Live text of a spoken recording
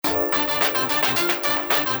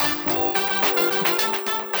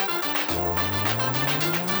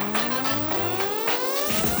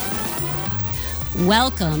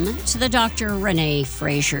Welcome to the Dr. Renee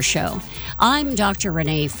Fraser Show. I'm Dr.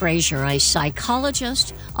 Renee Fraser, a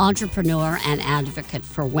psychologist, entrepreneur, and advocate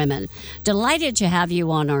for women. Delighted to have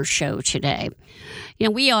you on our show today. You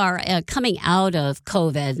know, we are coming out of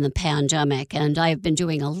COVID and the pandemic, and I've been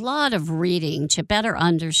doing a lot of reading to better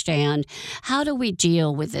understand how do we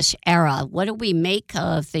deal with this era? What do we make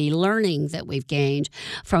of the learning that we've gained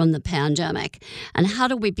from the pandemic? And how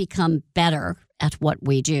do we become better at what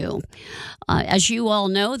we do? As you all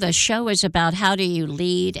know, the show is about how do you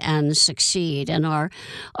lead and succeed. And our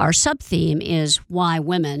sub-theme is why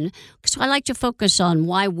women. So I like to focus on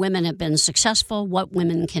why women have been successful, what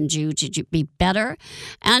women can do to be better,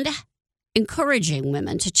 and encouraging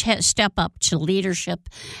women to step up to leadership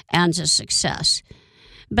and to success.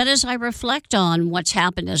 But as I reflect on what's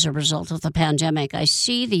happened as a result of the pandemic, I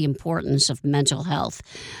see the importance of mental health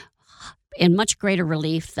in much greater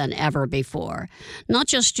relief than ever before, not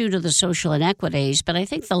just due to the social inequities, but I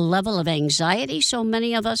think the level of anxiety so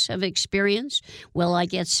many of us have experienced. Will I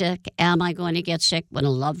get sick? Am I going to get sick when a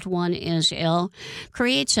loved one is ill?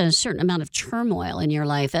 Creates a certain amount of turmoil in your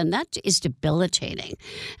life, and that is debilitating.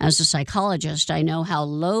 As a psychologist, I know how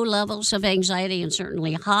low levels of anxiety and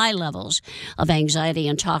certainly high levels of anxiety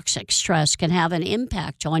and toxic stress can have an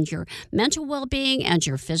impact on your mental well-being and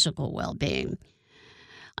your physical well-being.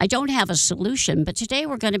 I don't have a solution, but today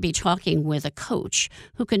we're going to be talking with a coach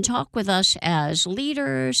who can talk with us as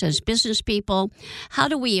leaders, as business people. How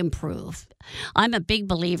do we improve? I'm a big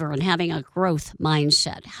believer in having a growth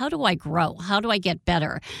mindset. How do I grow? How do I get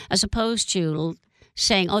better? As opposed to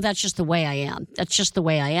saying, oh, that's just the way I am. That's just the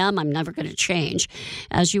way I am. I'm never going to change.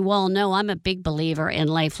 As you all know, I'm a big believer in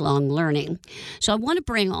lifelong learning. So I want to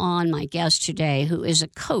bring on my guest today, who is a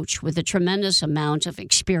coach with a tremendous amount of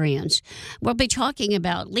experience. We'll be talking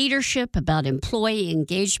about leadership, about employee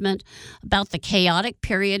engagement, about the chaotic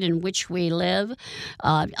period in which we live,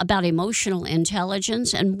 about emotional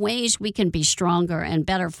intelligence, and ways we can be stronger and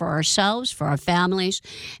better for ourselves, for our families,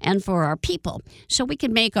 and for our people, so we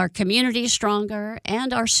can make our communities stronger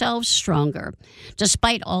and ourselves stronger,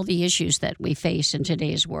 despite all the issues that we face in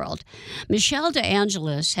today's world. Michelle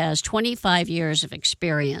DeAngelis has 25 years of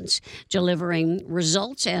experience delivering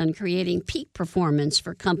results and creating peak performance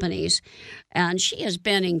for companies, and she has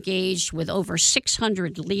been engaged with over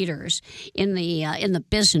 600 leaders in the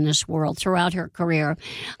business world throughout her career.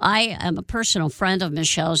 I am a personal friend of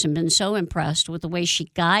Michelle's and been so impressed with the way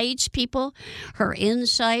she guides people, her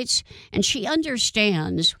insights, and she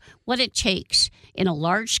understands what it takes in a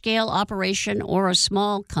large-scale operation or a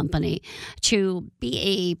small company to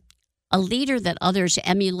be a leader that others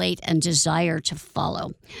emulate and desire to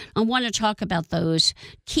follow. I want to talk about those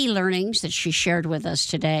key learnings that she shared with us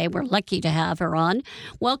today. We're lucky to have her on.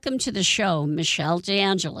 Welcome to the show, Michelle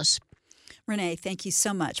DeAngelis. Renee, thank you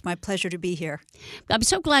so much. My pleasure to be here. I'm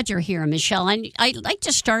so glad you're here, Michelle. I'd like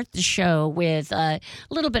to start the show with a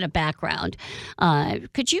little bit of background.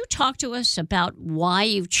 Could you talk to us about why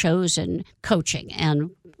you've chosen coaching and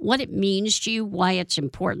what it means to you, why it's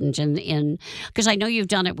important, because I know you've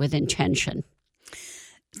done it with intention.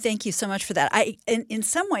 Thank you so much for that. In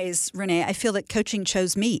some ways, Renee, I feel that coaching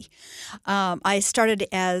chose me. I started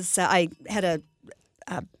as I had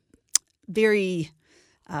a very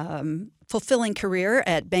fulfilling career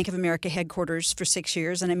at Bank of America headquarters for 6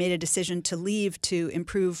 years, and I made a decision to leave to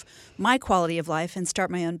improve my quality of life and start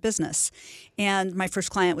my own business. And my first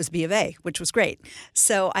client was B of A, which was great.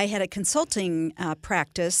 So I had a consulting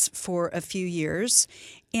practice for a few years,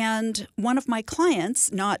 and one of my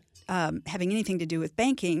clients, not having anything to do with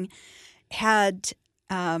banking, had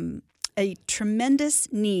a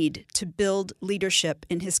tremendous need to build leadership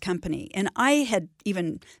in his company. And I had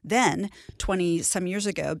even then, 20-some years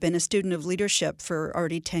ago, been a student of leadership for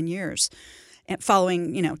already 10 years,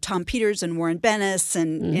 following, Tom Peters and Warren Bennis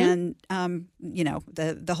and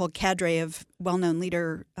the whole cadre of well-known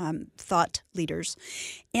leader thought leaders.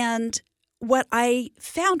 And what I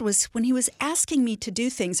found was when he was asking me to do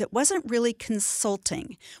things, it wasn't really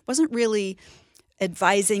consulting, wasn't really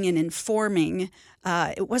advising and informing.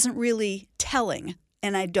 It wasn't really telling,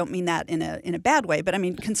 and I don't mean that in a bad way. But I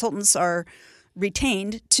mean, consultants are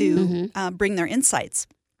retained to bring their insights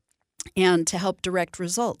and to help direct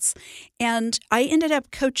results. And I ended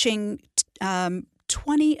up coaching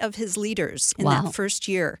 20 of his leaders in that first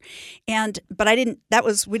year. But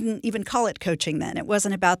we didn't even call it coaching then. It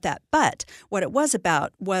wasn't about that. But what it was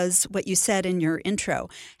about was what you said in your intro,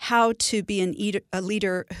 how to be a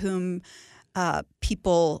leader whom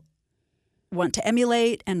people want to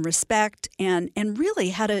emulate and respect, and really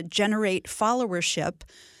how to generate followership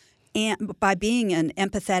and by being an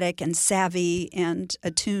empathetic and savvy and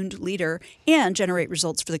attuned leader and generate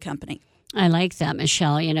results for the company. I like that,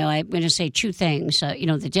 Michelle. You know, I'm going to say two things.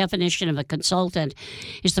 The definition of a consultant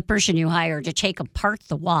is the person you hire to take apart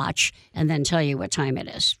the watch and then tell you what time it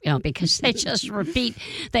is, because they just repeat.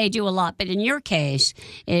 They do a lot. But in your case,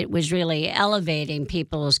 it was really elevating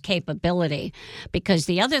people's capability, because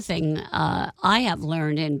the other thing I have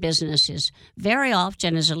learned in business is very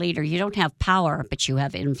often as a leader, you don't have power, but you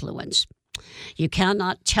have influence. You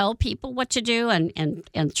cannot tell people what to do, and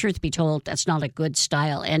truth be told, that's not a good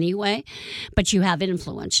style anyway, but you have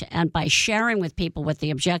influence. And by sharing with people what the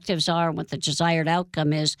objectives are and what the desired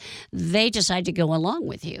outcome is, they decide to go along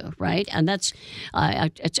with you, right? And that's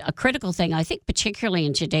it's a critical thing, I think, particularly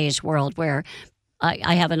in today's world where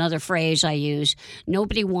I have another phrase I use.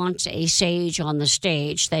 Nobody wants a sage on the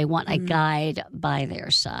stage. They want a guide by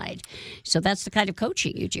their side. So that's the kind of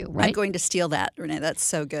coaching you do, right? I'm going to steal that, Renee. That's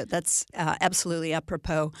so good. That's absolutely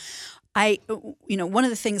apropos. One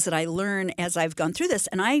of the things that I learn as I've gone through this,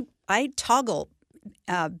 and I toggle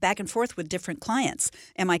back and forth with different clients.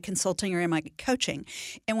 Am I consulting or am I coaching?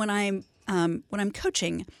 And when I'm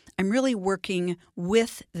coaching, I'm really working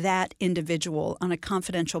with that individual on a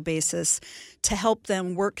confidential basis to help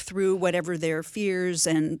them work through whatever their fears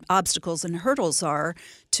and obstacles and hurdles are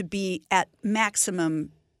to be at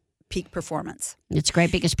maximum peak performance. It's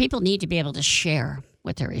great because people need to be able to share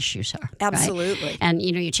what their issues are. Absolutely. Right? And,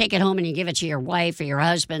 you take it home and you give it to your wife or your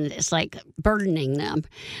husband. It's like burdening them.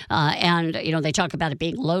 And they talk about it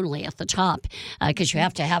being lonely at the top because you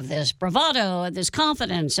have to have this bravado and this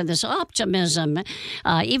confidence and this optimism,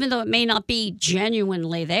 even though it may not be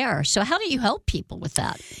genuinely there. So how do you help people with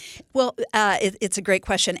that? Well, it's a great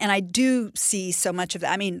question. And I do see so much of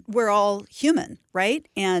that. I mean, we're all human, right?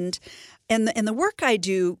 And the work I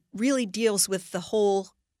do really deals with the whole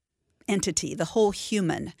entity, the whole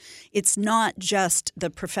human. It's not just the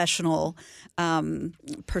professional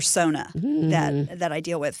persona that I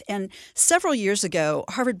deal with. And several years ago,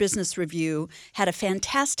 Harvard Business Review had a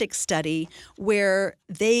fantastic study where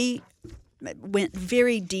they went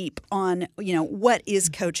very deep on, what is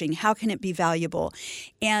coaching? How can it be valuable?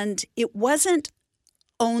 And it wasn't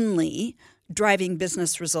only driving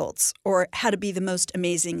business results or how to be the most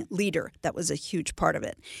amazing leader. That was a huge part of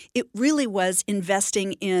it. It really was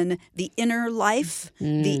investing in the inner life,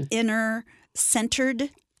 the inner centered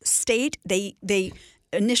state. They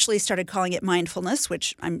initially started calling it mindfulness,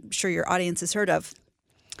 which I'm sure your audience has heard of.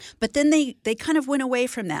 But then they kind of went away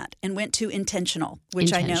from that and went to intentional,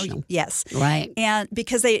 which I know, yes. Right. And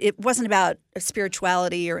because it wasn't about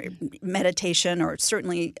spirituality or meditation or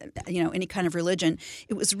certainly, any kind of religion.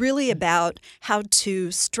 It was really about how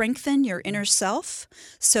to strengthen your inner self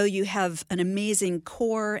so you have an amazing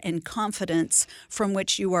core and confidence from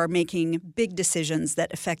which you are making big decisions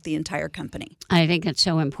that affect the entire company. I think it's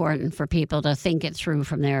so important for people to think it through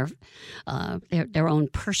from their own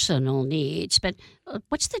personal needs. But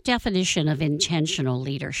what's the definition of intentional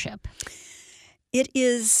leadership? It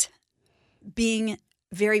is being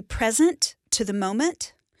very present to the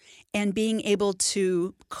moment and being able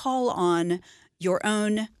to call on your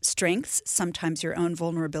own strengths, sometimes your own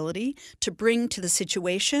vulnerability, to bring to the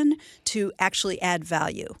situation to actually add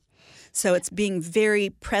value. So it's being very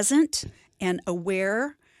present and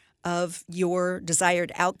aware of your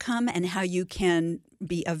desired outcome and how you can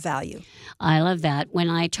be of value. I love that. When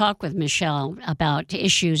I talk with Michelle about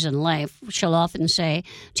issues in life, she'll often say,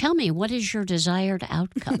 tell me, what is your desired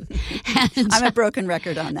outcome? I'm a broken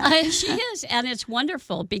record on that. She is. And it's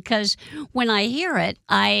wonderful because when I hear it,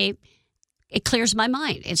 it clears my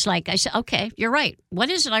mind. It's like I say, okay, you're right. What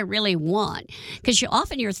is it I really want? Because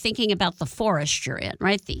often you're thinking about the forest you're in,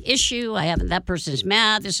 right? The issue, that person is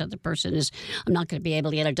mad. This other person is, I'm not going to be able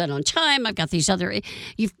to get it done on time. I've got these other,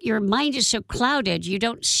 your mind is so clouded, you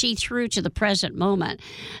don't see through to the present moment.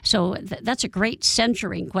 So that's a great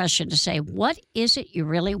centering question to say, what is it you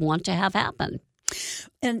really want to have happen?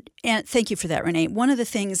 And thank you for that, Renee. One of the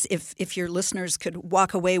things, if your listeners could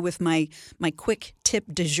walk away with my quick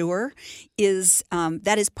tip du jour, is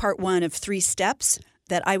that is part one of 3 steps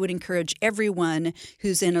that I would encourage everyone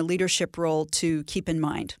who's in a leadership role to keep in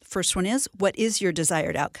mind. First one is, what is your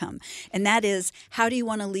desired outcome? And that is, how do you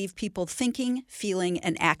want to leave people thinking, feeling,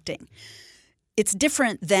 and acting? It's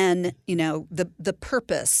different than, the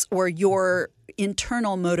purpose or your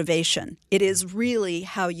internal motivation. It is really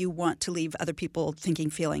how you want to leave other people thinking,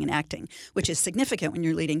 feeling, and acting, which is significant when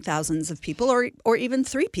you're leading thousands of people or even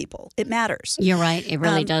 3 people. It matters. You're right. It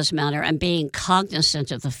really does matter. And being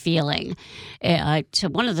cognizant of the feeling. So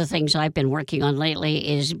one of the things I've been working on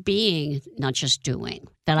lately is being, not just doing.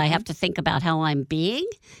 That I have to think about how I'm being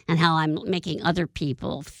and how I'm making other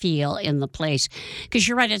people feel in the place. Because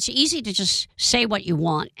you're right, it's easy to just say what you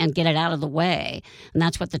want and get it out of the way. And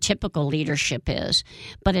that's what the typical leadership is.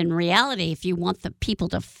 But in reality, if you want the people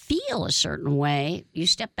to feel a certain way, you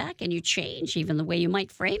step back and you change even the way you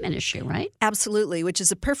might frame an issue, right? Absolutely, which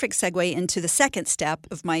is a perfect segue into the second step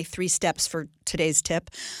of my 3 steps for today's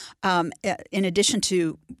tip. In addition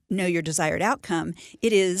to know your desired outcome,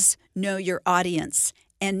 it is know your audience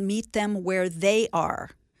and meet them where they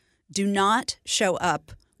are. Do not show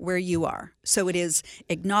up where you are. So it is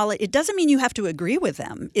acknowledge. It doesn't mean you have to agree with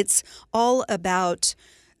them. It's all about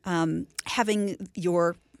having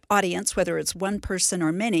your audience, whether it's one person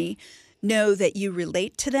or many, know that you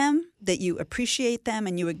relate to them, that you appreciate them,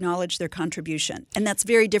 and you acknowledge their contribution. And that's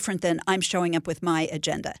very different than I'm showing up with my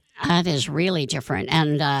agenda. That is really different.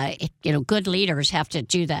 And, good leaders have to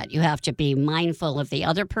do that. You have to be mindful of the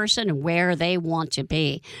other person and where they want to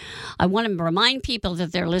be. I want to remind people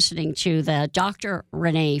that they're listening to the Dr.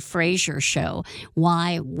 Renee Fraser show,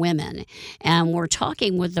 Why Women. And we're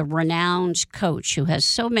talking with the renowned coach who has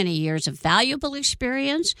so many years of valuable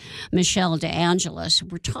experience, Michelle DeAngelis.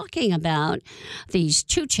 We're talking about these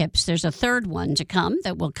 2 tips. There's a third one to come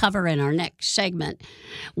that we'll cover in our next segment.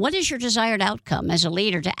 What is your desired outcome as a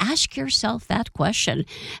leader? To ask yourself that question.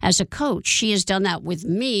 As a coach, she has done that with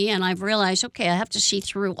me, and I've realized, okay, I have to see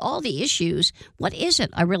through all the issues. What is it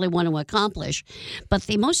I really want to accomplish? But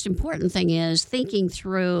the most important thing is thinking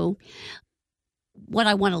through what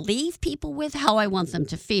I want to leave people with, how I want them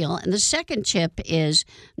to feel. And the second tip is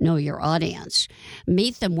know your audience.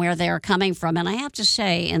 Meet them where they're coming from. And I have to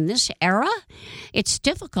say, in this era, it's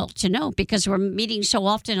difficult to know because we're meeting so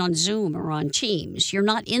often on Zoom or on Teams. You're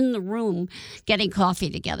not in the room getting coffee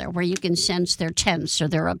together where you can sense they're tense or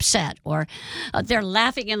they're upset or they're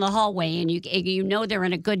laughing in the hallway and you know they're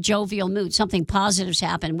in a good jovial mood. Something positive's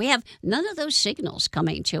happened. We have none of those signals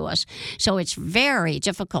coming to us. So it's very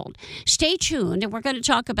difficult. Stay tuned. And we're going to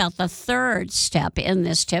talk about the third step in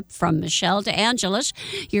this tip from Michelle DeAngelis.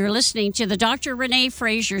 You're listening to the Dr. Renee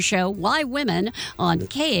Fraser Show, Why Women, on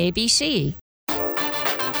KABC.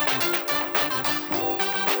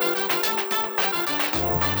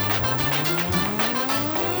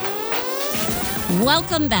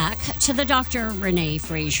 Welcome back to the Dr. Renee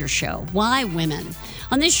Fraser Show, Why Women.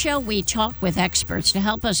 On this show, we talk with experts to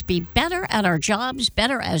help us be better at our jobs,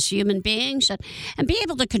 better as human beings, and be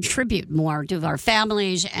able to contribute more to our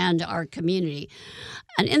families and our community.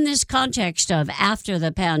 And in this context of after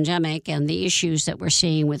the pandemic and the issues that we're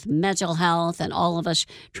seeing with mental health and all of us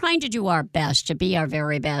trying to do our best to be our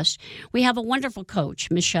very best, we have a wonderful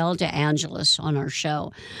coach, Michelle DeAngelis, on our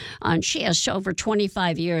show. And she has over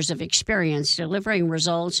 25 years of experience delivering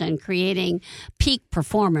results and creating peak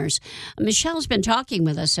performers. Michelle's been talking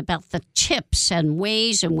with us about the tips and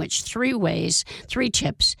ways in which 3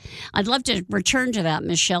 tips. I'd love to return to that,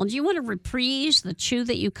 Michelle. Do you want to reprise the 2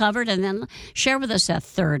 that you covered and then share with us that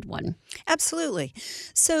third one? Absolutely.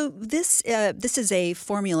 So this is a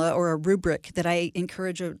formula or a rubric that I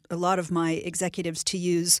encourage a lot of my executives to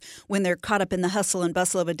use when they're caught up in the hustle and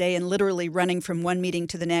bustle of a day and literally running from one meeting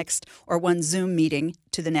to the next or one Zoom meeting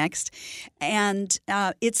to the next. And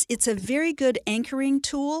it's a very good anchoring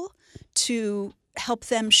tool to help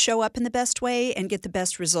them show up in the best way and get the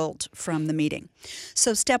best result from the meeting.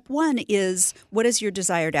 So step 1 is, what is your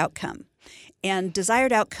desired outcome? And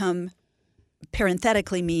desired outcome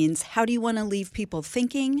parenthetically means, how do you want to leave people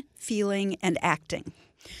thinking, feeling, and acting?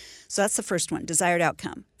 So that's the first one, desired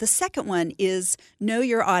outcome. The second one is know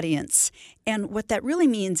your audience. And what that really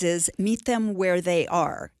means is meet them where they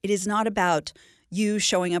are. It is not about you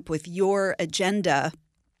showing up with your agenda.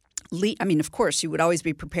 I mean, of course, you would always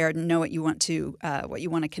be prepared and know what you want to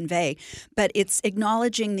convey, but it's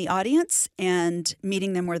acknowledging the audience and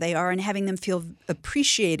meeting them where they are and having them feel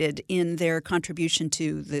appreciated in their contribution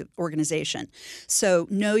to the organization. So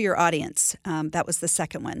know your audience. That was the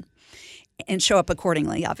second one. And show up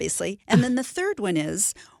accordingly, obviously. And then the third one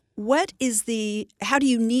is, how do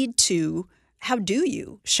you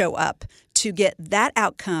show up to get that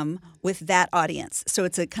outcome with that audience? So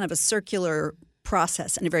it's a kind of a circular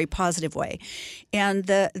process in a very positive way. And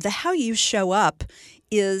the how you show up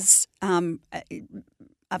is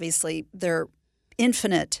obviously there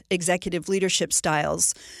infinite executive leadership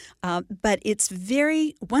styles, but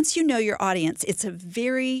once you know your audience, it's a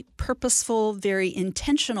very purposeful, very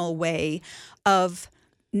intentional way of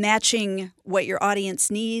matching what your audience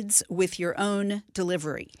needs with your own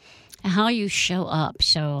delivery. How you show up,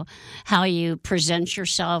 so how you present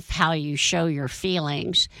yourself, how you show your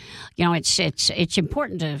feelings. It's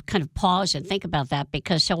important to kind of pause and think about that,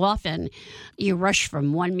 because so often you rush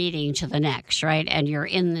from one meeting to the next, right? And you're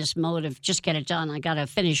in this mode of just get it done. I got to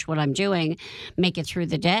finish what I'm doing, make it through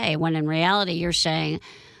the day. When in reality, you're saying,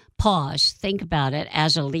 pause, think about it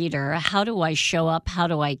as a leader. How do I show up? How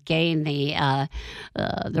do I gain the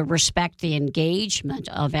respect, the engagement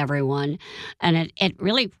of everyone? And it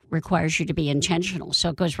really requires you to be intentional. So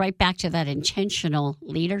it goes right back to that intentional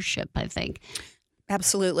leadership, I think.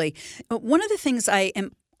 Absolutely. One of the things I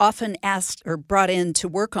am often asked or brought in to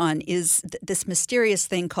work on is this mysterious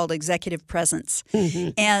thing called executive presence. Mm-hmm.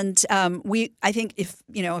 And I think if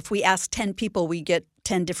we ask 10 people, we get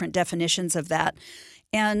 10 different definitions of that.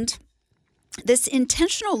 And this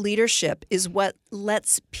intentional leadership is what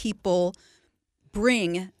lets people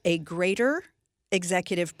bring a greater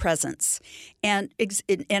executive presence. And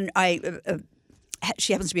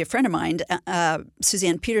she happens to be a friend of mine,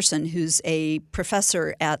 Suzanne Peterson, who's a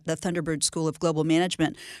professor at the Thunderbird School of Global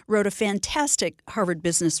Management, wrote a fantastic Harvard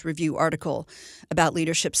Business Review article about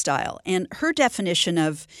leadership style. And her definition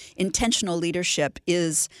of intentional leadership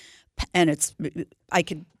is, I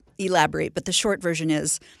could elaborate, but the short version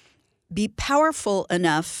is be powerful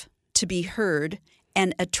enough to be heard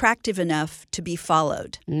and attractive enough to be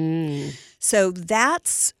followed. So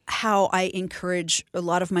that's how I encourage a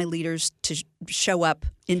lot of my leaders to show up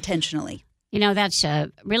intentionally. That's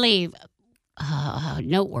really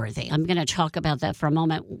noteworthy. I'm going to talk about that for a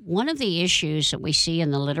moment. One of the issues that we see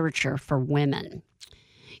in the literature for women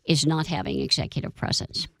is not having executive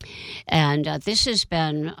presence. And this has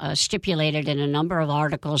been stipulated in a number of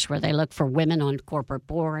articles where they look for women on corporate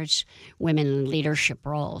boards, women in leadership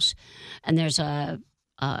roles. And there's a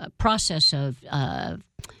process of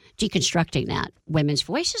deconstructing that. Women's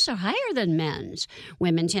voices are higher than men's.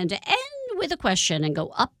 Women tend to end with a question and go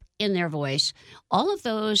up in their voice. All of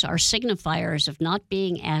those are signifiers of not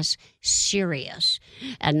being as serious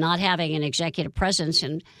and not having an executive presence.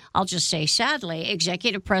 And I'll just say, sadly,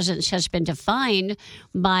 executive presence has been defined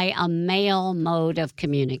by a male mode of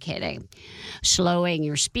communicating. Slowing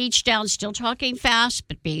your speech down, still talking fast,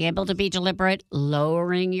 but being able to be deliberate,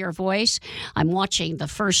 lowering your voice. I'm watching the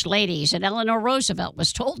first ladies, and Eleanor Roosevelt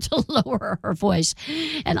was told to lower her voice.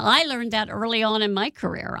 And I learned that early on in my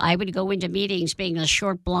career. I would go into meetings being a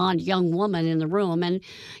short, blonde, young woman in the room, and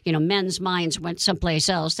men's minds went someplace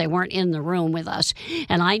else. They weren't in the room with us,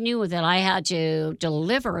 and I knew that I had to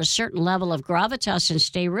deliver a certain level of gravitas and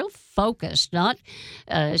stay real focused, not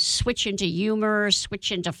switch into humor,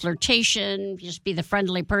 switch into flirtation, just be the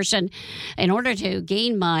friendly person. In order to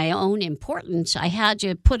gain my own importance, I had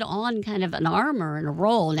to put on kind of an armor and a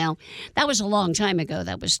role. Now, that was a long time ago.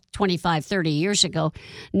 That was 25, 30 years ago.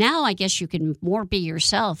 Now, I guess you can more be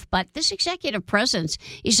yourself, but this executive presence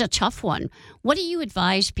is a tough one. What do you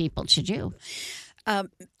advise people to do?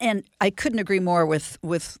 And I couldn't agree more with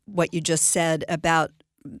what you just said about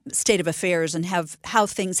state of affairs and how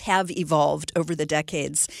things have evolved over the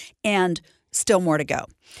decades, and still more to go.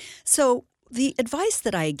 So the advice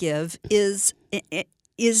that I give is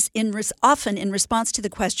often in response to the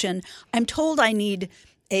question, I'm told I need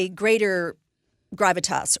a greater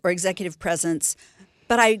gravitas or executive presence,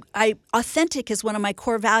 but I authentic is one of my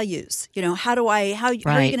core values. How are you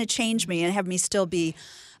going to change me and have me still be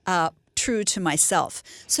true to myself?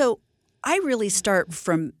 So I really start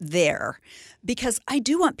from there, because I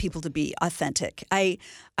do want people to be authentic. I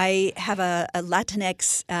have a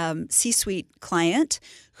Latinx C-suite client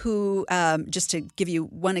who, just to give you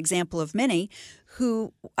one example of many,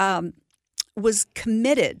 who was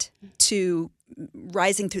committed to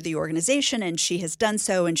rising through the organization, and she has done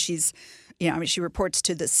so, and she's, she reports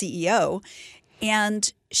to the CEO,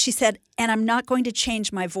 and she said, and I'm not going to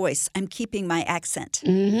change my voice. I'm keeping my accent.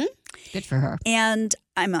 Mm-hmm. Good for her. And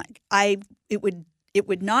I'm like, it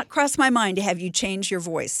would not cross my mind to have you change your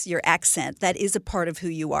voice, your accent. That is a part of who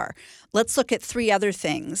you are. Let's look at 3 other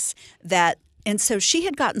things and so she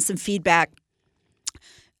had gotten some feedback.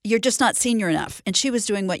 You're just not senior enough. And she was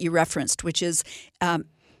doing what you referenced, which is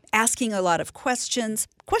asking a lot of questions.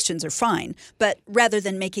 Questions are fine, but rather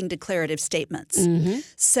than making declarative statements. Mm-hmm.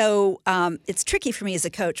 So it's tricky for me as a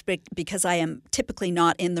coach because I am typically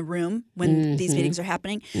not in the room when these meetings are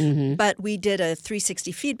happening. Mm-hmm. But we did a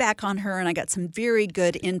 360 feedback on her, and I got some very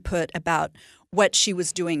good input about what she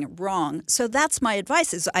was doing wrong. So that's my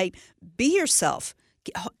advice: is be yourself.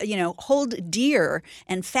 hold dear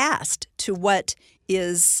and fast to what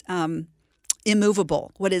is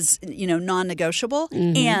immovable, what is non-negotiable,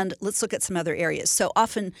 and let's look at some other areas. So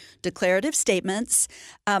often declarative statements.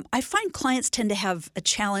 I find clients tend to have a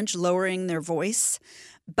challenge lowering their voice,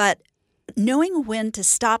 but knowing when to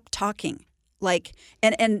stop talking,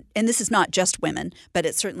 and this is not just women, but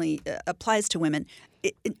it certainly applies to women.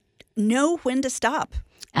 Know when to stop.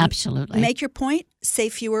 Absolutely. Make your point. Say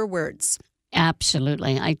fewer words.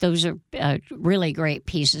 Absolutely. Those are really great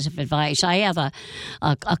pieces of advice. I have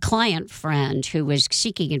a client friend who was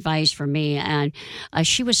seeking advice from me, and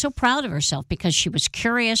she was so proud of herself because she was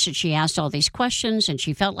curious and she asked all these questions, and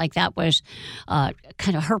she felt like that was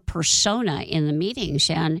kind of her persona in the meetings.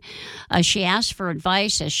 And she asked for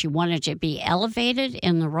advice as she wanted to be elevated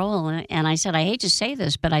in the role. And I said, I hate to say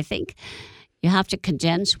this, but I think you have to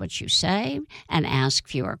condense what you say and ask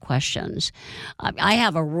fewer questions. I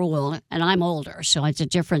have a rule, and I'm older, so it's a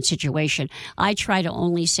different situation. I try to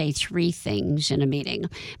only say 3 things in a meeting.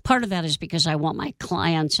 Part of that is because I want my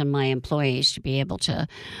clients and my employees to be able to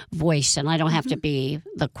voice, and I don't have to be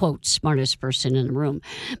the, quote, smartest person in the room.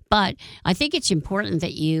 But I think it's important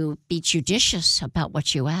that you be judicious about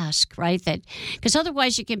what you ask, right? Because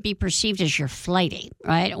otherwise you can be perceived as you're flighty,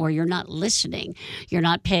 right? Or you're not listening. You're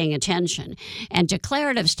not paying attention. And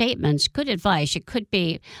declarative statements, good advice. It could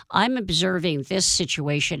be, I'm observing this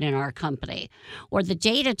situation in our company, or the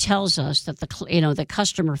data tells us that the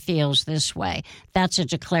customer feels this way. That's a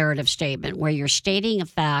declarative statement where you're stating a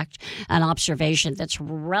fact, an observation that's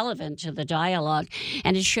relevant to the dialogue,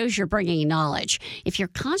 and it shows you're bringing knowledge. If you're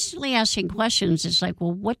constantly asking questions, it's like,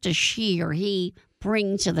 well, what does she or he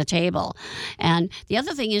bring to the table? And the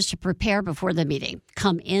other thing is to prepare before the meeting.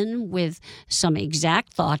 Come in with some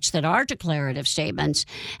exact thoughts that are declarative statements.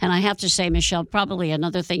 And I have to say, Michelle, probably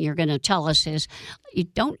another thing you're going to tell us is you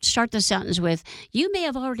don't start the sentence with, you may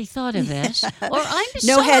have already thought of this, or I'm sorry.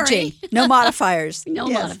 No hedging, no modifiers. No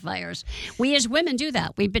modifiers. We as women do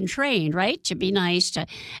that. We've been trained, right, to be nice, to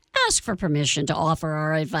ask for permission to offer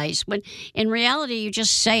our advice. When in reality, you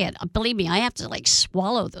just say it. Believe me, I have to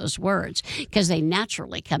swallow those words because they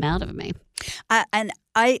naturally come out of me. And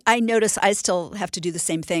I notice I still have to do the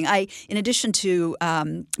same thing. In addition to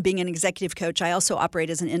being an executive coach, I also operate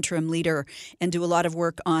as an interim leader and do a lot of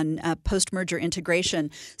work on post-merger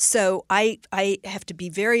integration. So I have to be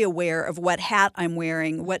very aware of what hat I'm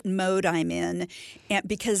wearing, what mode I'm in, and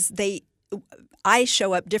because I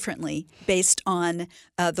show up differently based on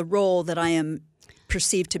the role that I am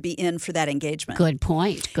perceived to be in for that engagement. Good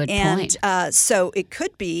point. And so it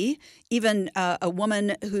could be even a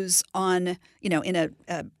woman who's on, in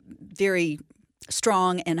a very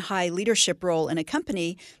strong and high leadership role in a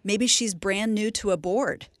company. Maybe she's brand new to a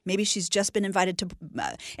board. Maybe she's just been invited to,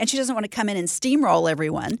 and she doesn't want to come in and steamroll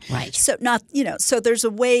everyone. Right. So so there's a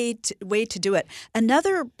way to do it.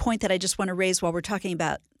 Another point that I just want to raise while we're talking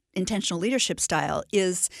about intentional leadership style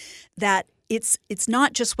is that it's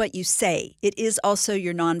not just what you say. It is also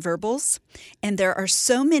your nonverbals. And there are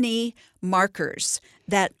so many markers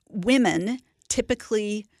that women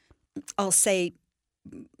typically, I'll say,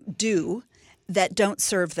 do that don't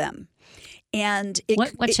serve them. And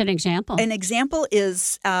what's an example? An example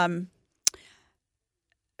is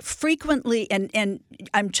frequently, and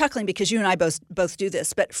I'm chuckling because you and I both do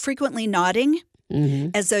this, but frequently nodding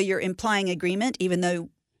as though you're implying agreement, even though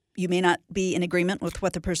you may not be in agreement with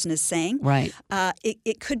what the person is saying. Right.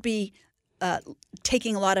 It could be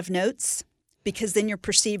taking a lot of notes because then you're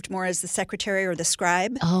perceived more as the secretary or the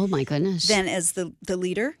scribe. Oh, my goodness. Than as the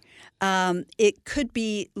leader. It could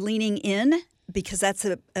be leaning in because that's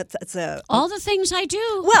a all the things I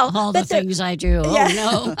do. Well, all the things I do. Yeah.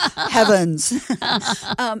 Oh, no. Heavens.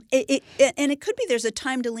 And it could be there's a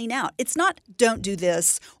time to lean out. It's not don't do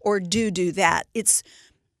this or do that. It's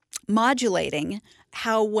modulating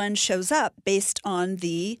how one shows up based on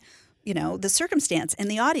the circumstance and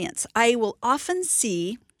the audience. I will often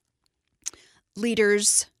see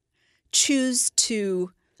leaders choose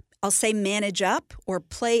to, I'll say, manage up or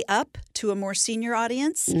play up to a more senior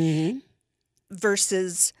audience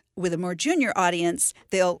versus with a more junior audience,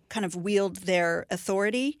 they'll kind of wield their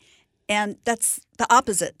authority. And that's the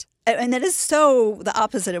opposite. And that is so the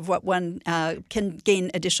opposite of what one can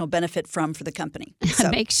gain additional benefit from for the company. So.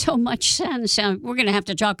 It makes so much sense. We're going to have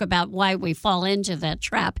to talk about why we fall into that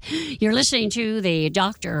trap. You're listening to the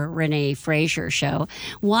Dr. Renee Fraser Show,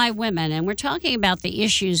 Why Women? And we're talking about the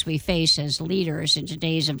issues we face as leaders in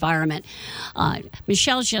today's environment.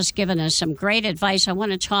 Michelle's just given us some great advice. I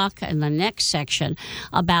want to talk in the next section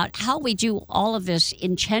about how we do all of this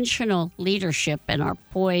intentional leadership in our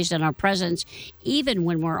poise and our presence, even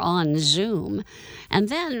when we're on Zoom. And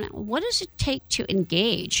then what does it take to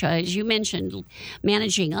engage? As you mentioned,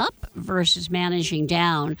 managing up versus managing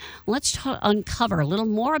down. Let's uncover a little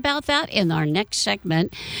more about that in our next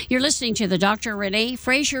segment. You're listening to the Dr. Renee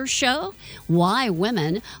Fraser Show, Why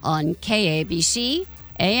Women, on KABC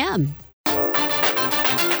AM.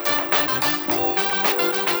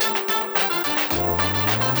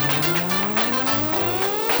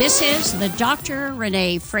 This is the Dr.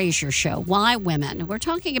 Renee Fraser Show, Why Women. We're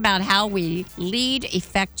talking about how we lead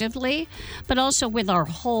effectively, but also with our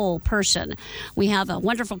whole person. We have a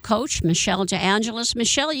wonderful coach, Michelle DeAngelis.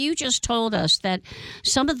 Michelle, you just told us that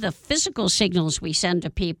some of the physical signals we send to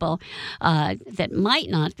people that might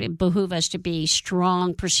not behoove us to be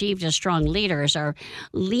strong, perceived as strong leaders, are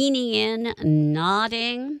leaning in,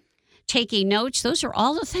 nodding, taking notes. Those are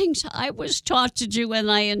all the things I was taught to do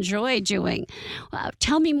and I enjoy doing.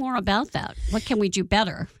 Tell me more about that. What can we do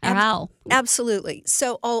better? Or how? Absolutely.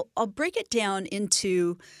 So I'll break it down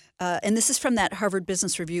into, and this is from that Harvard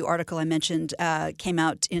Business Review article I mentioned, came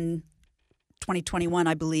out in 2021,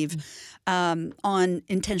 I believe, on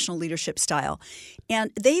intentional leadership style.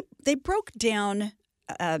 And they broke down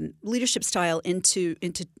leadership style into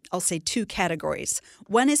I'll say two categories.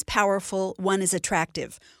 One is powerful, one is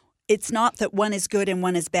attractive. It's not that one is good and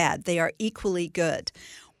one is bad. They are equally good.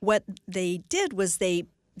 What they did was they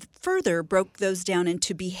further broke those down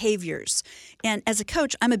into behaviors. And as a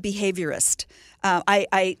coach, I'm a behaviorist.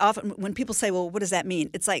 I often, when people say, well, what does that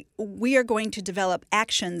mean? It's like, we are going to develop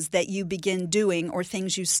actions that you begin doing or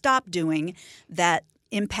things you stop doing that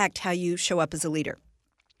impact how you show up as a leader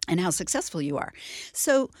and how successful you are.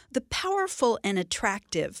 So the powerful and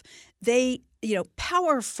attractive,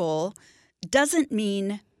 powerful doesn't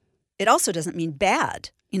mean – it also doesn't mean bad.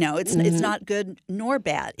 It's not good nor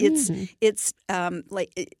bad. It's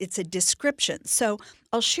it's a description. So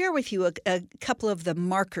I'll share with you a couple of the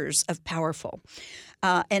markers of powerful,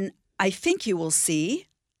 and I think you will see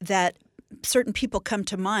that certain people come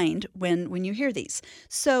to mind when you hear these.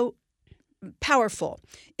 So powerful.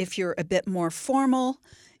 If you're a bit more formal,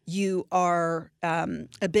 you are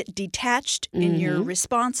a bit detached in your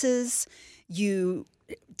responses. You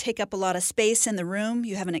take up a lot of space in the room.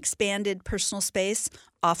 You have an expanded personal space,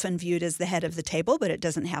 often viewed as the head of the table, but it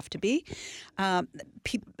doesn't have to be.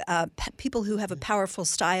 People who have a powerful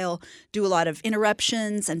style do a lot of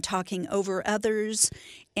interruptions and talking over others.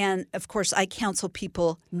 And, of course, I counsel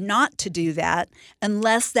people not to do that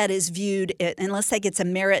unless that gets a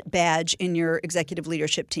merit badge in your executive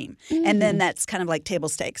leadership team. And then that's kind of like table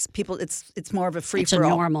stakes. People, it's more of a free-for-all.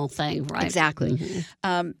 It's a normal thing, right? Exactly.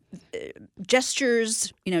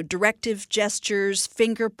 Gestures, directive gestures,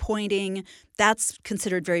 finger pointing, that's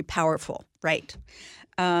considered very powerful, right?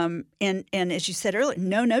 And as you said earlier,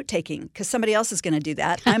 no note taking because somebody else is going to do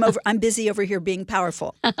that. I'm busy over here being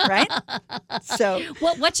powerful, right? So,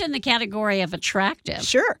 what's in the category of attractive?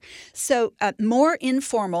 Sure. So, more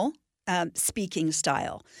informal speaking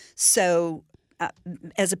style. So,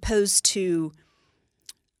 as opposed to,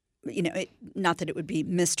 not that it would be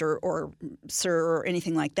Mr. or Sir or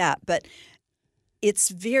anything like that, but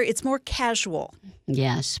it's more casual.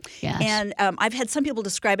 Yes. And I've had some people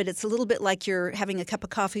describe it. It's a little bit like you're having a cup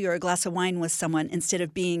of coffee or a glass of wine with someone instead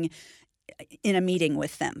of being in a meeting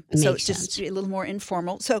with them. So it's just a little more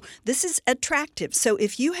informal. So this is attractive. So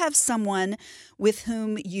if you have someone with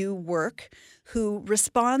whom you work who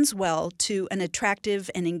responds well to an attractive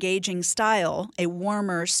and engaging style, a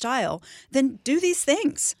warmer style, then do these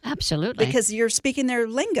things. Absolutely. Because you're speaking their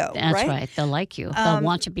lingo, That's right? right. They'll like you. They'll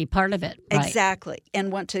want to be part of it. Right. Exactly.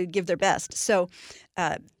 And want to give their best. So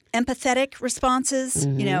empathetic responses,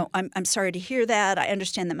 I'm sorry to hear that. I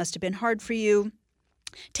understand that must have been hard for you.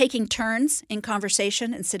 Taking turns in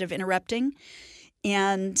conversation instead of interrupting.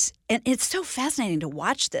 And it's so fascinating to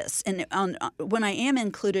watch this. And when I am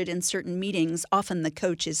included in certain meetings, often the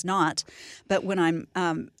coach is not. But when I'm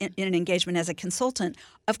in an engagement as a consultant,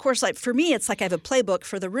 of course, like for me, it's like I have a playbook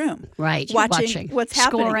for the room. Right. Watching what's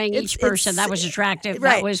happening. Scoring each person. That was attractive.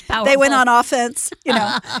 Right. That was powerful. They went on offense.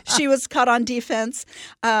 She was caught on defense.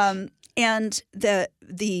 And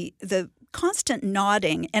the constant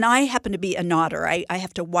nodding, and I happen to be a nodder. I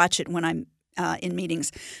have to watch it when I'm in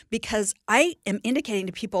meetings because I am indicating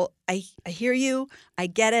to people, I hear you, I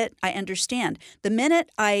get it, I understand. The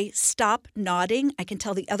minute I stop nodding, I can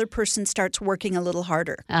tell the other person starts working a little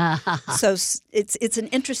harder. So it's an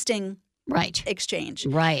interesting exchange.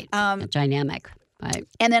 Right. Dynamic. Right.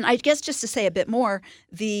 And then I guess just to say a bit more,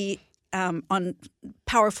 on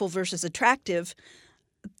powerful versus attractive,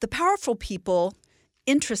 the powerful people,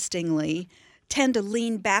 interestingly, tend to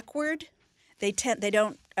lean backward. They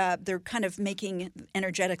don't they're kind of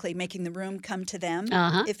energetically making the room come to them,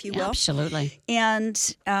 if you will. Absolutely. And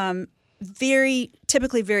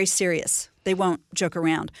typically very serious. They won't joke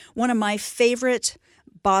around. One of my favorite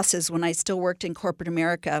bosses when I still worked in corporate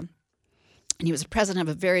America, and he was president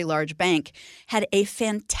of a very large bank, had a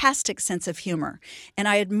fantastic sense of humor. And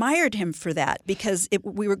I admired him for that because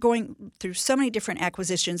we were going through so many different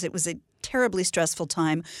acquisitions. It was a terribly stressful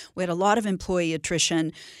time. We had a lot of employee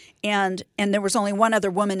attrition. And there was only one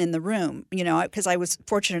other woman in the room, because I was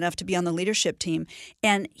fortunate enough to be on the leadership team.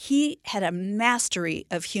 And he had a mastery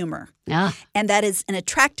of humor. Yeah. And that is an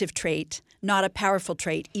attractive trait, not a powerful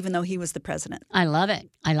trait, even though he was the president. I love it.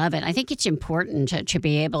 I think it's important to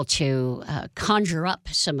be able to conjure up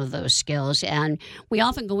some of those skills. And we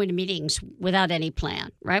often go into meetings without any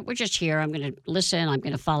plan, right? We're just here. I'm going to listen. I'm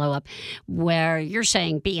going to follow up. Where you're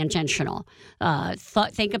saying be intentional.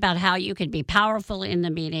 Think about how you can be powerful in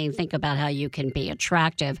the meeting. Think about how you can be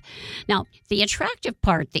attractive. Now, the attractive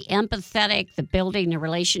part, the empathetic, the building the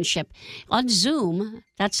relationship on Zoom,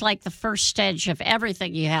 that's like the first stage of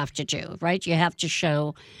everything you have to do, right? You have to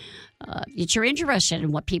show that you're interested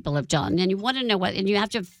in what people have done, and you want to know and you have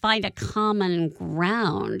to find a common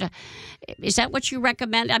ground. Is that what you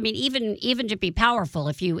recommend? I mean, even to be powerful,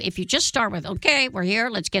 if you just start with, okay, we're here,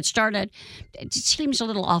 let's get started, it seems a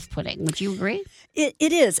little off-putting. Would you agree? It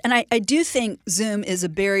is, and I do think Zoom is a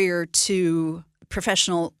barrier to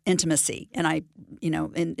professional intimacy, and I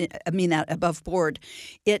mean that above board.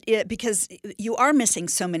 Because you are missing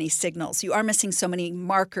so many signals, you are missing so many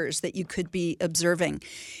markers that you could be observing.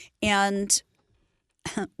 And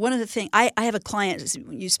one of the things, I have a client,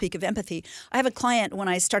 you speak of empathy, I have a client when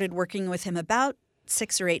I started working with him about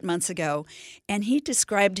 6 or 8 months ago, and he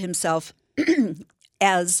described himself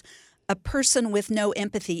as a person with no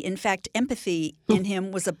empathy. In fact, empathy in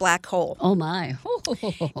him was a black hole. Oh, my.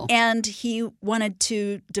 And he wanted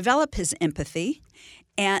to develop his empathy.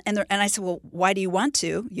 And I said, well, why do you want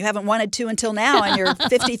to? You haven't wanted to until now, and you're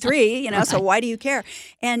 53, so why do you care?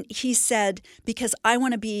 And he said, because I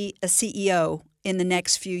want to be a CEO in the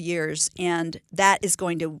next few years, and that is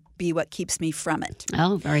going to be what keeps me from it.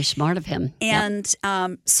 Oh, very smart of him. And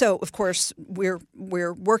so, of course,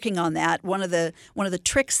 we're working on that. One of the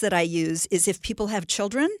tricks that I use is if people have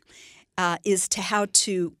children, is to how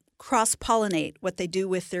to cross-pollinate what they do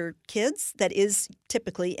with their kids that is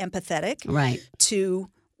typically empathetic to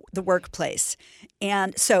the workplace.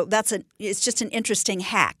 And so it's just an interesting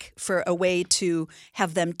hack for a way to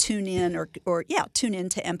have them tune in or tune in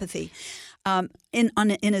to empathy. In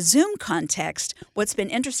a Zoom context, what's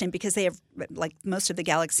been interesting, because they have, like most of the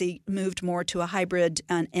galaxy, moved more to a hybrid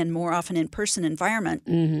and more often in-person environment,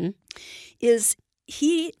 is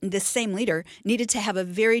this same leader, needed to have a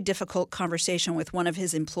very difficult conversation with one of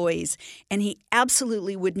his employees, and he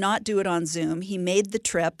absolutely would not do it on Zoom. He made the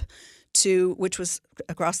trip which was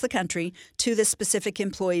across the country, to this specific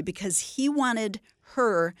employee because he wanted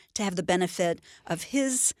her to have the benefit of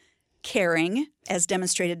his caring as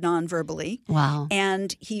demonstrated non-verbally. Wow.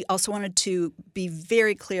 And he also wanted to be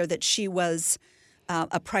very clear that she was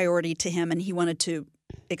a priority to him, and he wanted to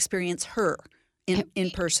experience her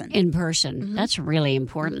in person. In person. Mm-hmm. That's really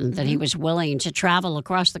important that he was willing to travel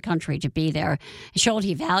across the country to be there. It showed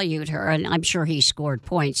he valued her, and I'm sure he scored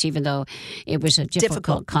points, even though it was a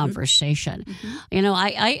difficult conversation. Mm-hmm.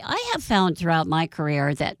 I have found throughout my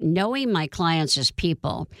career that knowing my clients as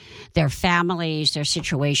people, their families, their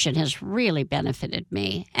situation has really benefited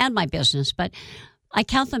me and my business, but I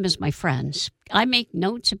count them as my friends. I make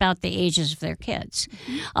notes about the ages of their kids.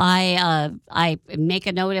 I make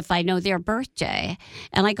a note if I know their birthday,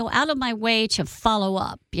 and I go out of my way to follow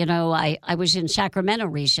up. I was in Sacramento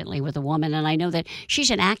recently with a woman, and I know that she's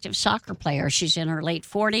an active soccer player. She's in her late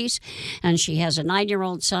 40s, and she has a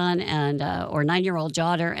 9-year-old son or 9-year-old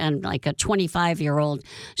daughter and like a 25-year-old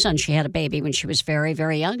son. She had a baby when she was very,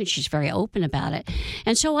 very young, and she's very open about it.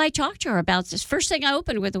 And so I talked to her about this. First thing I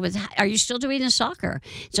opened with was, are you still doing the soccer?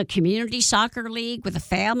 It's a community soccer league with the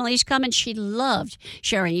families coming. She loved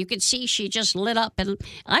sharing. You could see she just lit up, and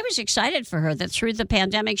I was excited for her that through the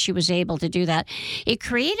pandemic she was able to do that. It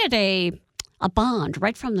created a bond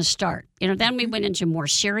right from the start. Then we went into more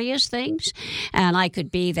serious things, and I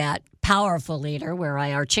could be that powerful leader where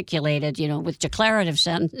I articulated, with declarative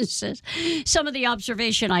sentences, some of the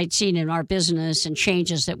observation I'd seen in our business and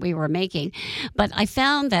changes that we were making. But I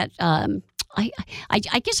found that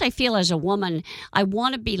I guess I feel as a woman, I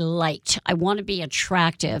want to be liked, I want to be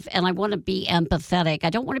attractive, and I want to be empathetic. I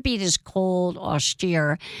don't want to be this cold,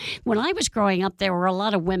 austere. When I was growing up, there were a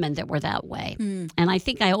lot of women that were that way. And I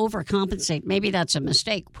think I overcompensate. Maybe that's a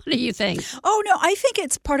mistake. What do you think? Oh, no, I think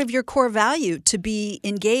it's part of your core value to be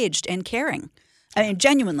engaged and caring. I mean,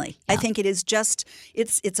 genuinely, I think it is just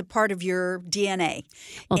it's a part of your DNA.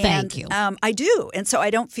 Well, thank you. I do, and so I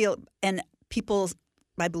don't feel and people,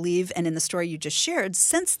 I believe, and in the story you just shared,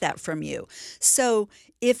 sense that from you. So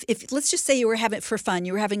if let's just say you were having it for fun,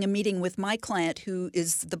 you were having a meeting with my client who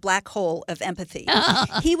is the black hole of empathy,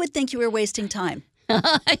 he would think you were wasting time.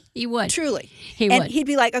 He would. Truly. He and would. He'd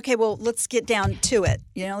be like, okay, well, let's get down to it.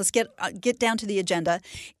 Let's get down to the agenda.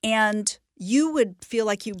 And you would feel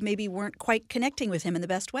like you maybe weren't quite connecting with him in the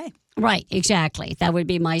best way. Right, exactly. That would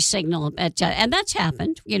be my signal, and that's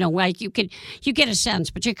happened. Like you get a sense,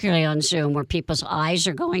 particularly on Zoom, where people's eyes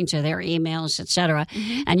are going to their emails, et cetera,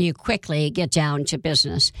 and you quickly get down to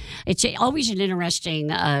business. It's always an interesting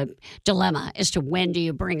dilemma as to when do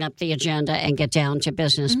you bring up the agenda and get down to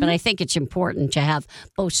business. But I think it's important to have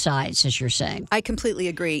both sides, as you're saying. I completely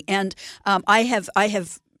agree, and I have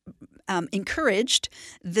encouraged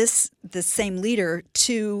this same leader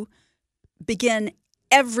to begin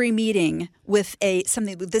every meeting with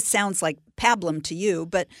something. This sounds like pablum to you,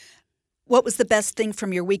 but what was the best thing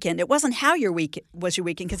from your weekend? It wasn't how your week was your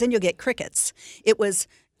weekend, because then you'll get crickets. It was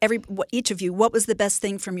each of you. What was the best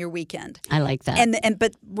thing from your weekend? I like that.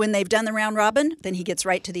 But when they've done the round robin, then he gets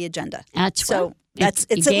right to the agenda. That's so. It's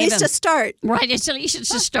at least a start, right? At least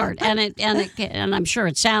it's a start, and I'm sure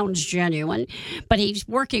it sounds genuine, but he's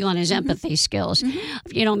working on his empathy skills.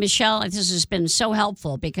 Michelle, this has been so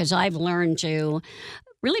helpful because I've learned to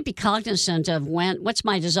really be cognizant of what's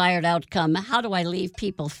my desired outcome. How do I leave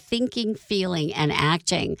people thinking, feeling, and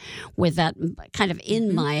acting with that kind of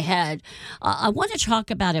in my head? I want to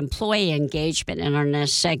talk about employee engagement in our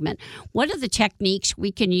next segment. What are the techniques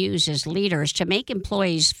we can use as leaders to make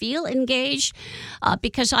employees feel engaged?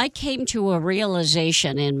 Because I came to a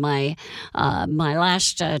realization in my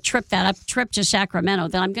last trip to Sacramento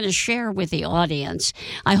that I'm going to share with the audience.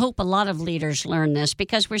 I hope a lot of leaders learn this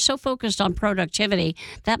because we're so focused on productivity.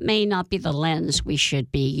 That may not be the lens we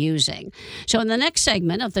should be using. So in the next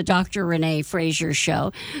segment of the Dr. Renee Fraser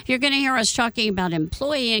Show, you're going to hear us talking about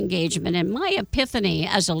employee engagement and my epiphany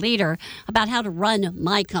as a leader about how to run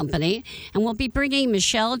my company. And we'll be bringing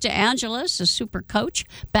Michelle DeAngelis, a super coach,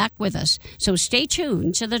 back with us. So stay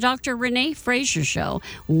tuned to the Dr. Renee Fraser Show.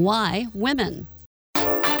 Why Women?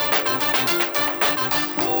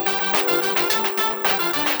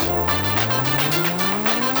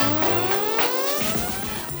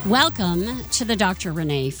 Welcome to the Dr.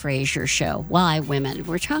 Renee Fraser Show. Why Women?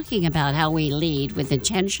 We're talking about how we lead with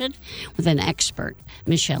intention with an expert,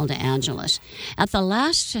 Michelle DeAngelis. At the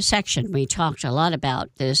last section, we talked a lot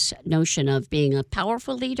about this notion of being a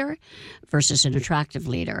powerful leader versus an attractive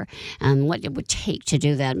leader and what it would take to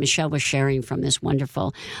do that. Michelle was sharing from this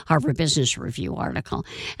wonderful Harvard Business Review article.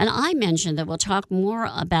 And I mentioned that we'll talk more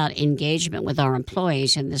about engagement with our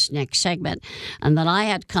employees in this next segment and that I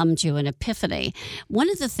had come to an epiphany. One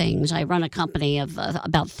of the things, I run a company of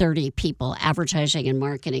about 30 people, advertising and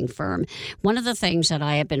marketing firm. One of the things that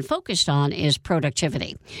I have been focused on is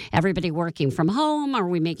productivity. Everybody working from home, are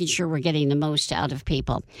we making sure we're getting the most out of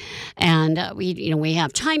people? And we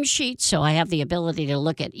have timesheets, so I have the ability to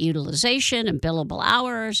look at utilization and billable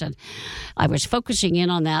hours. And I was focusing in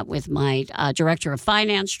on that with my director of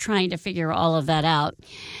finance, trying to figure all of that out.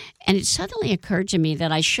 And it suddenly occurred to me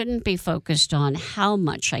that I shouldn't be focused on how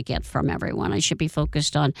much I get from everyone. I should be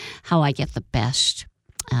focused on how I get the best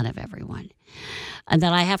out of everyone. And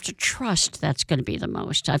that I have to trust that's going to be the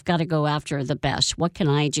most. I've got to go after the best. What can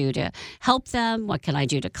I do to help them? What can I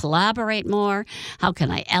do to collaborate more? How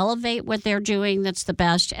can I elevate what they're doing that's the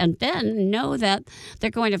best? And then know that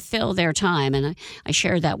they're going to fill their time. And I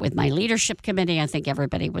shared that with my leadership committee. I think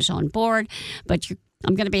everybody was on board. But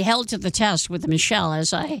I'm going to be held to the test with Michelle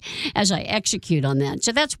as I execute on that.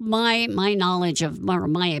 So that's my knowledge of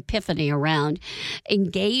my epiphany around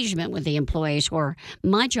engagement with the employees, or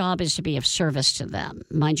my job is to be of service to them.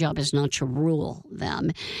 My job is not to rule them.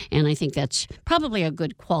 And I think that's probably a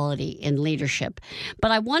good quality in leadership. But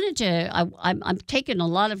I wanted to, I'm taking a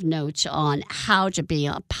lot of notes on how to be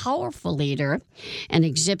a powerful leader and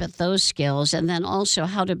exhibit those skills, and then also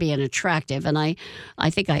how to be an attractive. And I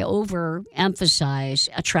think I overemphasize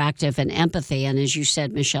attractive and empathy. And as you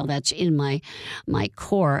said, Michelle, that's in my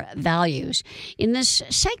core values. In this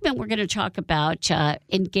segment, we're going to talk about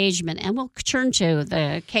engagement, and we'll turn to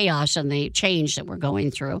the chaos and the change that we're going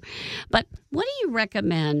through. But what do you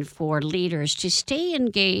recommend for leaders to stay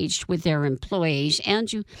engaged with their employees and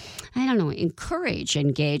to, encourage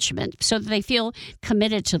engagement so that they feel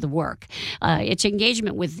committed to the work? It's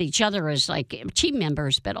engagement with each other as like team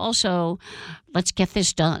members, but also let's get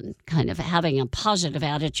this done, kind of having a positive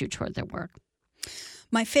attitude toward their work.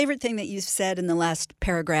 My favorite thing that you said in the last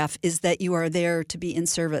paragraph is that you are there to be in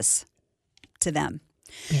service to them.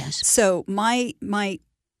 Yes. So my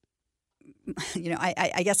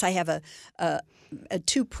I guess I have a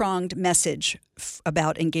two-pronged message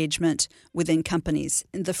about engagement within companies.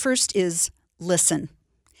 And the first is listen,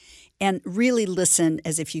 and really listen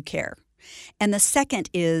as if you care. And the second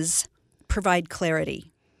is provide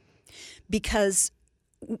clarity, because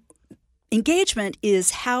engagement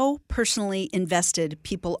is how personally invested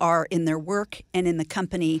people are in their work and in the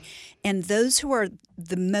company, and those who are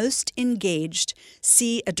the most engaged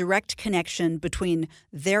see a direct connection between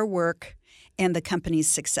their work and the company's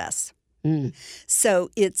success.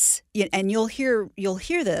 So it's, and you'll hear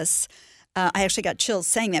this. I actually got chills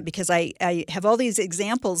saying that, because I have all these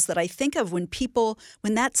examples that I think of when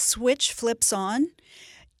that switch flips on,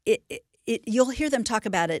 you'll hear them talk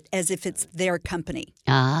about it as if it's their company.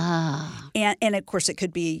 And of course it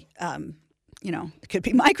could be, it could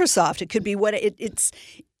be Microsoft. It could be what it's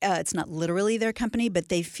not literally their company, but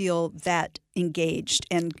they feel that engaged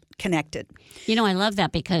and connected. I love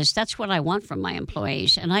that, because that's what I want from my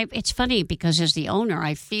employees. And it's funny, because as the owner,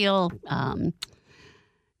 I feel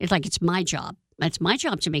it's like it's my job. It's my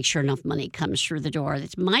job to make sure enough money comes through the door.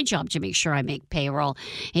 It's my job to make sure I make payroll.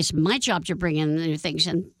 It's my job to bring in new things.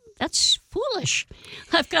 And that's foolish.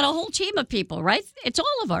 I've got a whole team of people, right? It's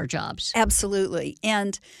all of our jobs. Absolutely.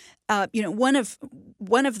 And so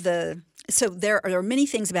there are many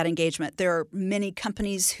things about engagement. There are many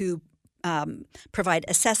companies who provide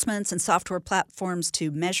assessments and software platforms to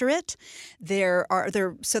measure it. There's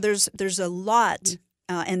a lot.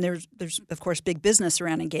 And there's of course big business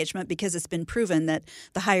around engagement, because it's been proven that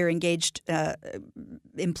the higher engaged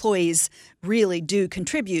employees really do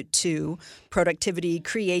contribute to productivity,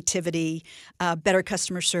 creativity, better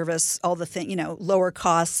customer service, all the things, lower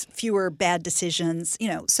costs, fewer bad decisions,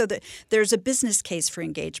 so that there's a business case for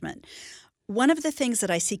engagement. One of the things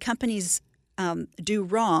that I see companies do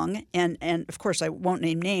wrong, and of course I won't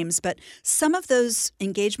name names, but some of those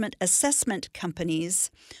engagement assessment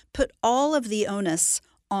companies put all of the onus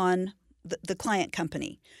on the client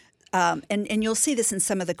company. And you'll see this in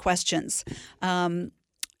some of the questions.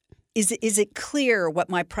 Is it clear what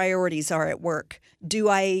my priorities are at work? Do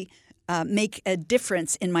I make a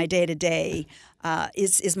difference in my day-to-day?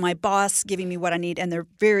 Is my boss giving me what I need? And they're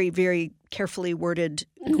very, very carefully worded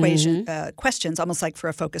questions, almost like for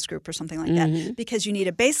a focus group or something like that, because you need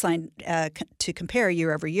a baseline to compare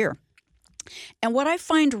year over year. And what I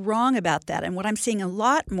find wrong about that, and what I'm seeing a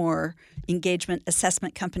lot more engagement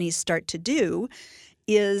assessment companies start to do,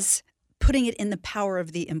 is putting it in the power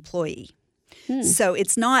of the employee. So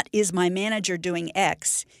it's not, is my manager doing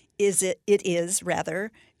X? It is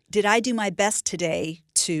rather, did I do my best today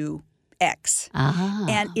to X?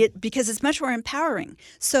 And because it's much more empowering.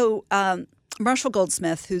 So Marshall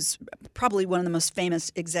Goldsmith, who's probably one of the most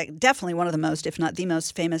famous definitely one of the most, if not the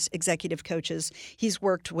most famous executive coaches, he's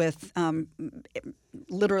worked with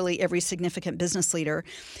literally every significant business leader.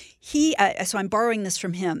 So I'm borrowing this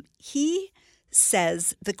from him. He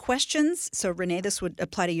says the questions, so Renee, this would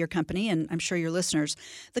apply to your company and I'm sure your listeners,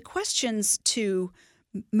 the questions to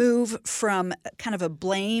move from kind of a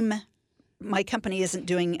blame, my company isn't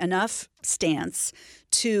doing enough stance,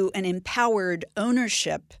 to an empowered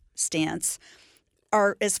ownership stance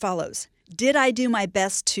are as follows. Did I do my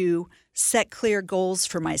best to set clear goals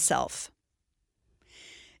for myself?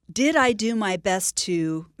 Did I do my best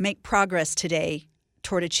to make progress today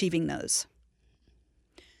toward achieving those?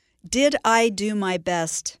 Did I do my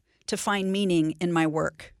best to find meaning in my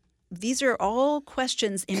work? These are all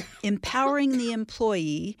questions empowering the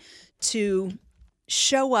employee to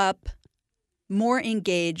show up more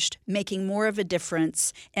engaged, making more of a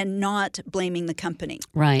difference, and not blaming the company.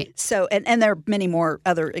 Right. So, and there are many more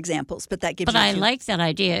other examples, but that gives you... But I like that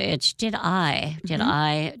idea. It's, did I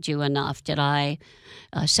do enough? Did I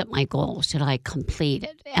set my goals? Did I complete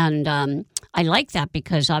it? And I like that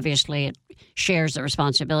because obviously it shares the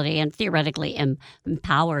responsibility and theoretically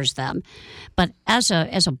empowers them. But as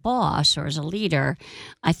a boss or as a leader,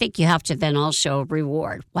 I think you have to then also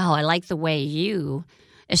reward. Wow, I like the way you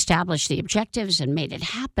established the objectives and made it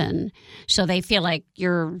happen, so they feel like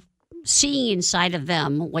you're seeing inside of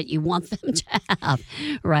them what you want them to have,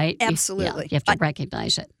 right? Absolutely. You have to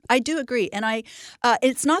recognize it. I do agree. And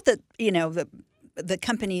it's not that, the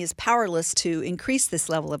company is powerless to increase this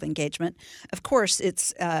level of engagement. Of course,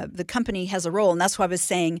 it's the company has a role, and that's why I was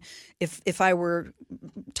saying if I were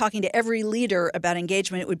talking to every leader about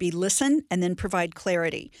engagement, it would be listen and then provide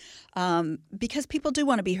clarity, because people do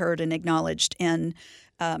want to be heard and acknowledged and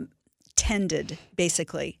tended,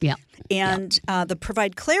 basically. Yeah. And the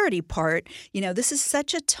provide clarity part, this is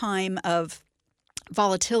such a time of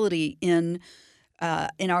volatility in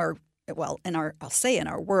our I'll say in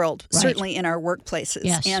our world, Right. certainly in our workplaces.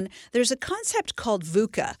 Yes. And there's a concept called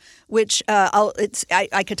VUCA, which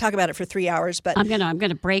I could talk about it for 3 hours, but I'm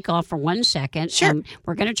gonna break off for 1 second. Sure.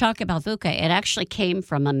 We're gonna talk about VUCA. It actually came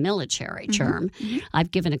from a military term.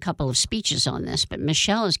 I've given a couple of speeches on this, but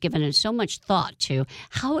Michelle has given it so much thought to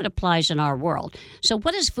how it applies in our world. So,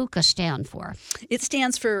 what does VUCA stand for? it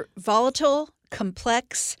stands for volatile,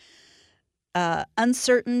 complex,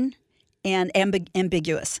 uncertain, and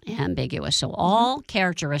ambiguous. Ambiguous. So, all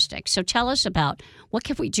characteristics. So, tell us about what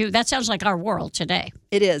can we do? That sounds like our world today.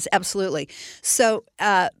 It is, absolutely. So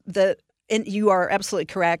and you are absolutely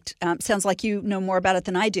correct. Sounds like you know more about it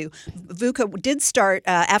than I do. VUCA did start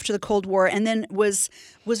after the Cold War and then was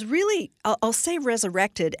really, I'll say,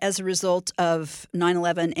 resurrected as a result of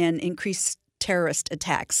 9/11 and increased terrorist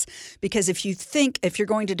attacks. Because if you're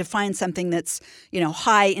going to define something that's,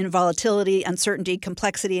 high in volatility, uncertainty,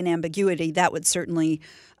 complexity, and ambiguity, that would certainly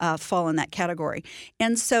fall in that category.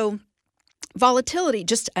 And so volatility,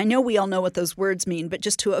 I know we all know what those words mean, but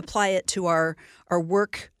just to apply it to our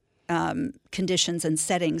work conditions and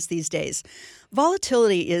settings these days,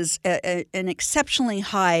 volatility is an exceptionally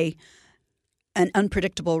high and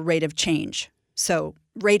unpredictable rate of change. So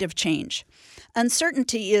rate of change.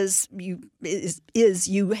 Uncertainty is you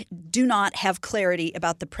do not have clarity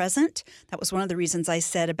about the present. That was one of the reasons I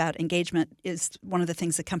said about engagement is one of the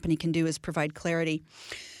things a company can do is provide clarity.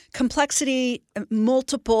 Complexity,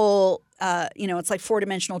 multiple, it's like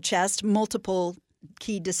four-dimensional chess, multiple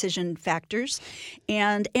key decision factors,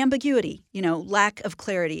 and ambiguity, lack of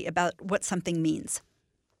clarity about what something means.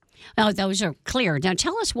 Oh, those are clear. Now,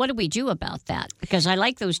 tell us, what do we do about that? Because I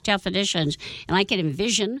like those definitions, and I can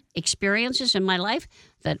envision experiences in my life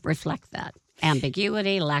that reflect that.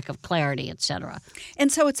 Ambiguity, lack of clarity, etc.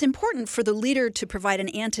 And so it's important for the leader to provide an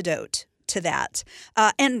antidote to that.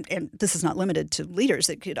 And this is not limited to leaders.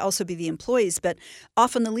 It could also be the employees. But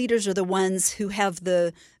often the leaders are the ones who have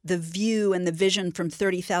the view and the vision from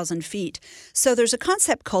 30,000 feet. So there's a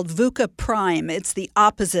concept called VUCA Prime. It's the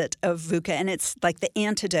opposite of VUCA, and it's like the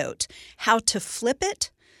antidote. How to flip it.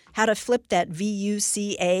 How to flip that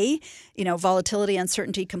VUCA, volatility,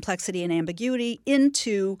 uncertainty, complexity, and ambiguity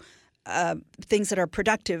into things that are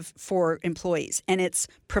productive for employees. And it's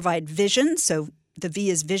provide vision. So the V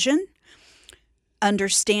is vision,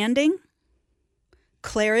 understanding,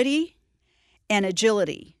 clarity, and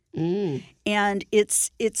agility. And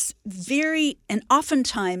it's very, and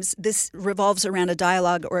oftentimes this revolves around a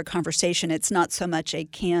dialogue or a conversation. It's not so much a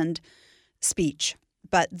canned speech.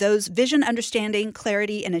 But those vision, understanding,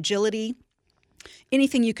 clarity, and agility,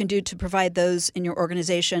 anything you can do to provide those in your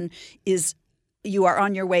organization you are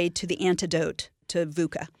on your way to the antidote to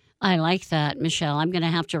VUCA. I like that, Michelle. I'm going to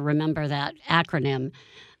have to remember that acronym.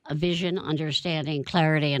 Vision, understanding,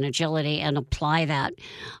 clarity, and agility, and apply that.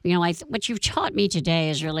 What you've taught me today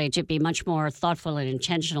is really to be much more thoughtful and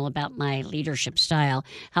intentional about my leadership style,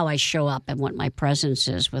 how I show up, and what my presence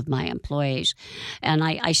is with my employees. And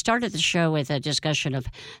I started the show with a discussion of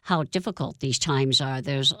how difficult these times are.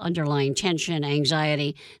 There's underlying tension,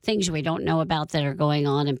 anxiety, things we don't know about that are going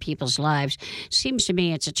on in people's lives. Seems to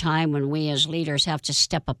me it's a time when we as leaders have to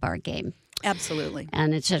step up our game. Absolutely.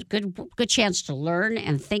 And it's a good chance to learn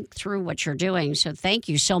and think through what you're doing. So thank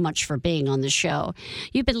you so much for being on the show.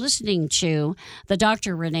 You've been listening to the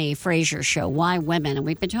Dr. Renee Fraser Show, Why Women? And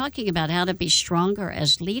we've been talking about how to be stronger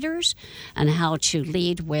as leaders and how to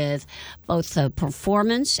lead with both the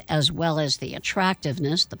performance as well as the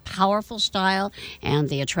attractiveness, the powerful style and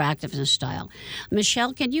the attractiveness style.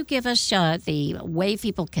 Michelle, can you give us the way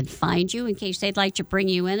people can find you in case they'd like to bring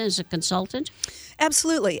you in as a consultant?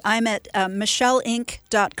 Absolutely. I'm at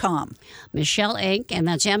michelleinc.com. Michelle Inc., and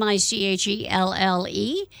that's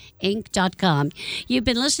MICHELLE, Inc.com. You've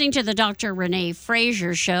been listening to the Dr. Renee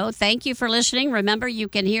Fraser Show. Thank you for listening. Remember, you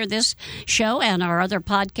can hear this show and our other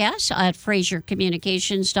podcasts at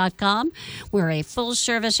FraserCommunications.com. We're a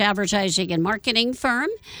full-service advertising and marketing firm,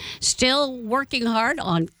 still working hard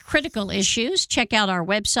on critical issues. Check out our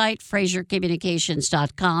website,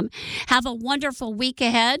 FraserCommunications.com. Have a wonderful week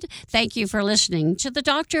ahead. Thank you for listening to the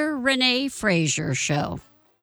Dr. Renee Fraser Show.